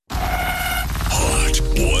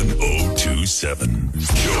1027.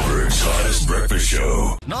 Joburg's hottest breakfast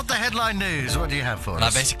show. Not the headline news. What do you have for us?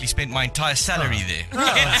 I basically spent my entire salary there.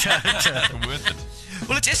 Worth it.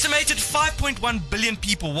 Well, it's estimated 5.1 billion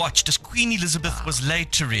people watched as Queen Elizabeth was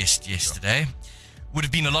laid to rest yesterday. Would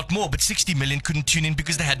have been a lot more, but 60 million couldn't tune in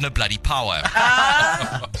because they had no bloody power.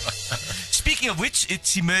 Speaking of which,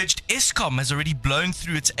 it's emerged Eskom has already blown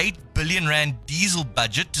through its 8 billion rand diesel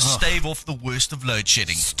budget to stave off the worst of load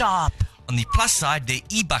shedding. Stop. On the plus side, their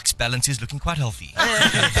e-bucks balance is looking quite healthy.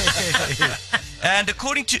 And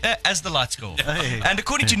according to, as the lights go off, and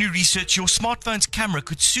according to new research, your smartphone's camera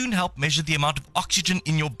could soon help measure the amount of oxygen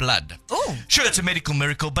in your blood. Ooh. Sure, it's a medical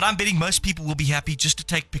miracle, but I'm betting most people will be happy just to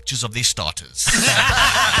take pictures of their starters.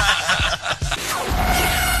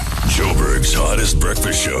 Joburg's hottest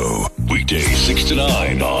breakfast show. Weekdays 6 to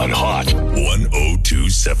 9 on Hot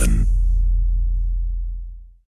 1027.